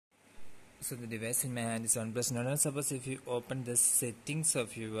So the device in my hand is OnePlus Nord. Suppose if you open the settings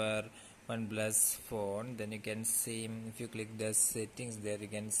of your OnePlus phone, then you can see, if you click the settings there, you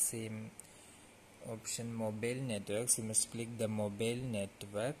can see option mobile networks. You must click the mobile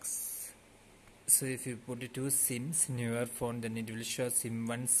networks. So if you put two SIMs in your phone, then it will show SIM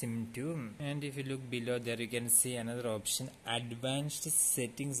 1, SIM 2. And if you look below there, you can see another option, advanced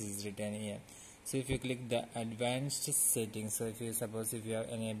settings is written here. So if you click the advanced settings, so if you have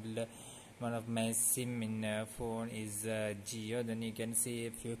enabled one of my SIM in phone is Geo, then you can see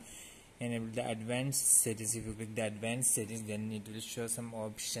if you enable the advanced settings. If you click the advanced settings, then it will show some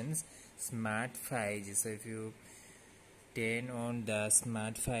options, smart 5G. So if you turn on the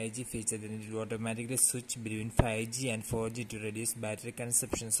smart 5G feature, then it will automatically switch between 5G and 4G to reduce battery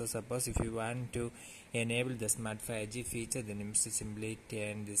consumption. So suppose if you want to enable the smart 5G feature, then you must simply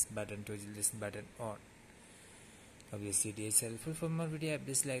turn this button on. Obviously it is helpful. For more video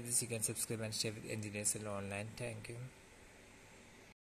updates like this, you can subscribe and share with Engineers Online. Thank you.